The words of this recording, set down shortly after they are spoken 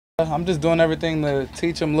I'm just doing everything to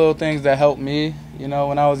teach him little things that helped me,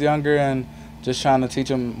 when I was younger, and just trying to teach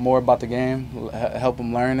him more about the game, help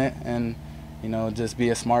him learn it, and, just be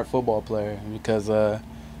a smart football player because, I'm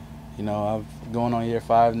going on year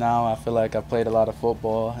 5 now. I feel like I've played a lot of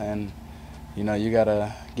football, and, you got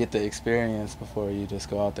to get the experience before you just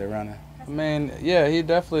go out there running. I mean, yeah, he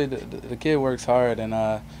definitely, the kid works hard, and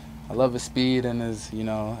I love his speed and his,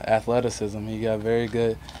 athleticism. He got very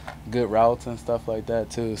good routes and stuff like that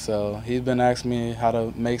too. So he's been asking me how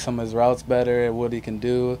to make some of his routes better and what he can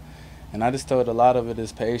do. And I just told a lot of it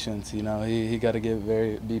is patience. He got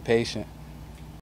to be patient.